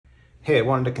Hey, I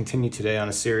wanted to continue today on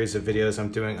a series of videos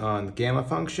I'm doing on the gamma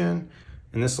function,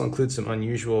 and this will include some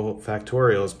unusual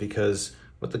factorials because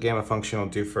what the gamma function will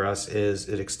do for us is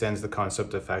it extends the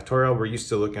concept of factorial. We're used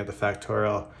to looking at the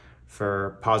factorial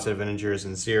for positive integers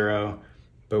and zero,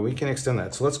 but we can extend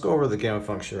that. So let's go over the gamma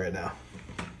function right now.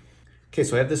 Okay,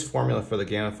 so I have this formula for the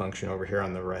gamma function over here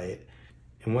on the right.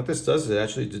 And what this does is it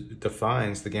actually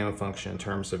defines the gamma function in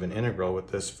terms of an integral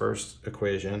with this first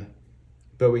equation.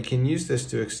 But we can use this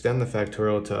to extend the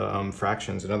factorial to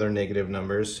fractions and other negative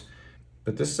numbers.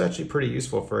 But this is actually pretty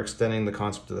useful for extending the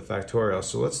concept of the factorial.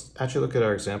 So let's actually look at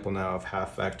our example now of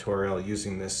half factorial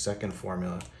using this second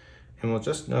formula. And we'll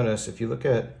just notice if you look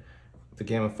at the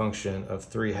gamma function of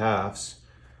 3/2,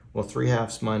 well,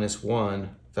 3/2 minus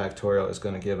 1 factorial is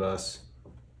going to give us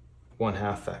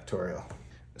 1/2 factorial.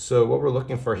 So what we're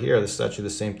looking for here, this is actually the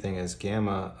same thing as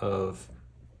gamma of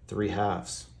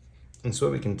 3/2. And so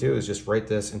what we can do is just write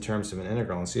this in terms of an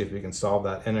integral and see if we can solve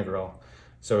that integral.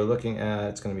 So we're looking at,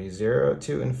 it's going to be 0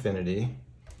 to infinity.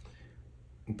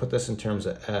 We'll put this in terms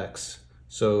of x.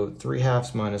 So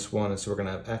 3/2 minus 1, so we're going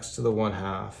to have x to the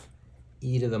 1/2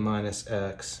 e to the minus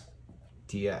x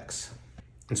dx.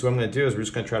 And so what I'm going to do is we're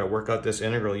just going to try to work out this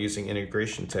integral using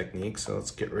integration techniques. So let's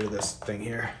get rid of this thing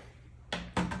here.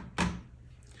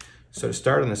 So to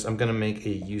start on this, I'm going to make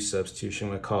a u substitution.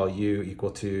 I'm going to call u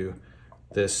equal to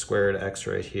this squared x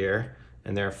right here,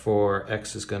 and therefore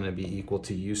x is going to be equal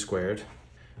to u squared.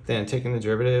 Then taking the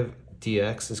derivative,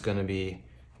 dx is going to be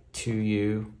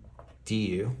 2u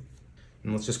du.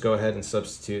 And let's just go ahead and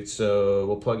substitute. So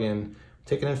we'll plug in,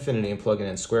 take an infinity and plug it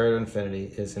in. Square root of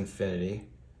infinity is infinity.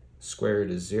 Square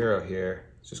root of 0 here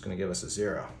is just going to give us a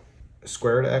 0.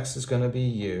 Square root of x is going to be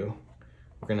u.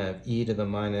 We're going to have e to the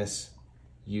minus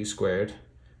u squared,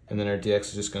 and then our dx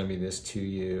is just going to be this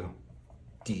 2u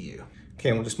du. Okay,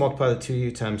 and we'll just multiply the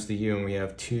 2u times the u, and we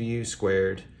have 2u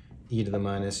squared e to the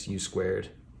minus u squared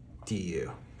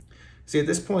du. See, at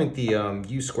this point, the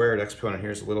u squared exponent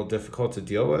here is a little difficult to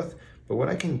deal with, but what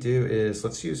I can do is,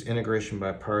 let's use integration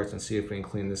by parts and see if we can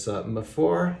clean this up. And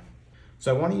before,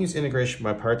 so I want to use integration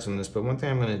by parts on this, but one thing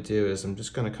I'm going to do is I'm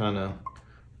just going to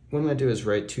what I'm going to do is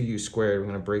write 2u squared. We're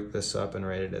going to break this up and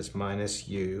write it as minus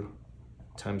u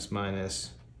times minus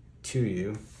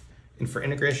 2u. And for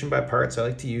integration by parts, I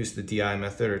like to use the DI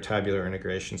method or tabular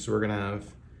integration. So we're going to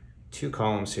have two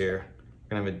columns here.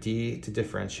 We're going to have a d to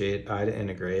differentiate, I to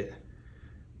integrate.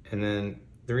 And then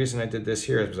the reason I did this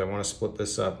here is because I want to split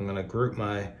this up. I'm going to group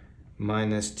my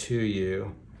minus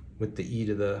 2u with the e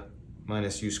to the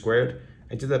minus u squared.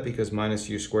 I did that because minus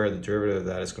u squared, the derivative of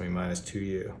that is going to be minus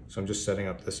 2u. So I'm just setting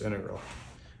up this integral.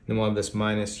 Then we'll have this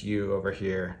minus u over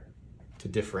here to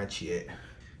differentiate.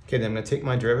 Okay, then I'm going to take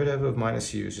my derivative of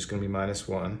minus u, is just going to be minus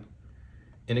 1.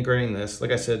 Integrating this,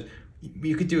 like I said,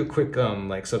 you could do a quick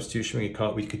like substitution.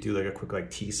 We could do like a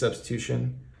quick t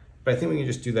substitution. But I think we can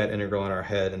just do that integral in our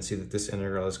head and see that this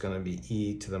integral is going to be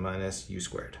e to the minus u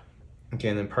squared. Okay,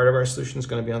 and then part of our solution is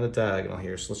going to be on the diagonal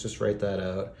here. So let's just write that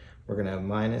out. We're going to have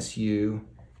minus u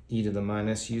e to the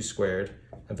minus u squared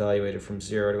evaluated from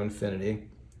 0 to infinity.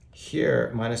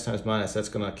 Here, minus times minus, that's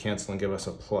going to cancel and give us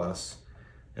a plus.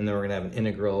 And then we're going to have an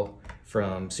integral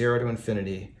from 0 to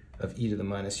infinity of e to the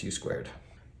minus u squared.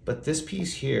 But this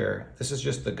piece here, this is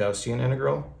just the Gaussian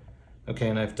integral. Okay,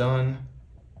 and I've done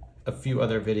a few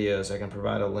other videos. I can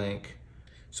provide a link.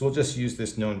 So we'll just use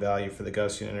this known value for the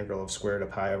Gaussian integral of square root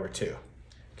of pi over 2.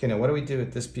 Okay, now what do we do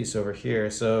with this piece over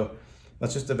here? So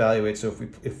let's just evaluate. So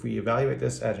if we evaluate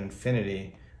this at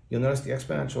infinity, you'll notice the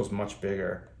exponential is much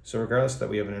bigger. So regardless that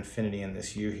we have an infinity in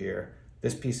this u here,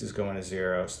 this piece is going to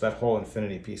 0, so that whole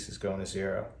infinity piece is going to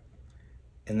 0.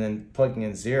 And then plugging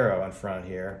in 0 in front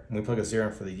here, when we plug a 0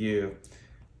 in for the u,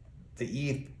 the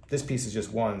e, this piece is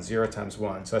just 1, 0 times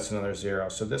 1, so that's another 0.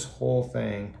 So this whole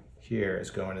thing here is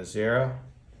going to 0,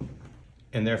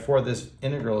 and therefore this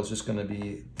integral is just going to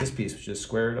be this piece, which is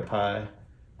square root of pi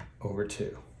over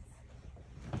 2.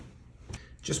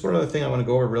 Just one other thing I want to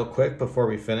go over real quick before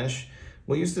we finish.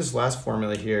 We'll use this last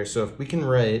formula here, so if we can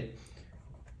write,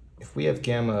 if we have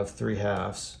gamma of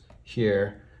 3/2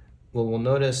 here, well, we'll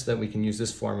notice that we can use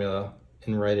this formula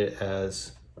and write it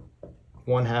as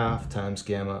 1/2 times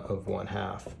gamma of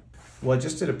 1/2. Well, I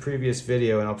just did a previous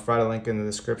video, and I'll provide a link in the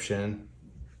description,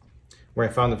 where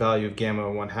I found the value of gamma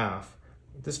of 1/2.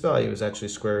 This value is actually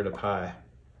square root of pi.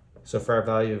 So for our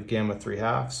value of gamma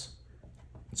 3/2,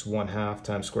 it's 1/2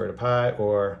 times square root of pi,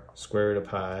 or square root of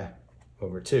pi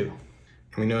over 2.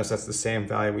 And we notice that's the same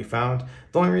value we found.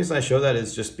 The only reason I show that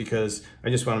is just because I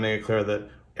just want to make it clear that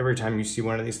every time you see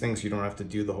one of these things, you don't have to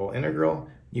do the whole integral.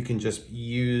 You can just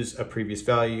use a previous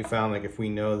value you found. Like if we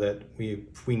know that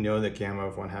gamma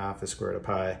of 1/2 is square root of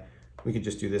pi, we could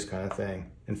just do this kind of thing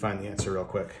and find the answer real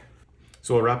quick.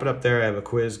 So we'll wrap it up there. I have a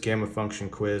quiz, gamma function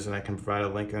quiz, and I can provide a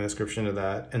link in the description to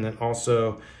that. And then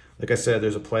also, like I said,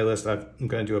 there's a playlist. I'm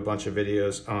going to do a bunch of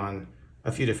videos on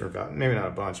a few different values, maybe not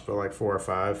a bunch, but like 4 or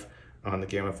 5 on the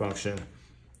gamma function.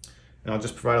 And I'll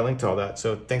just provide a link to all that.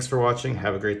 So thanks for watching.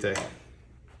 Have a great day.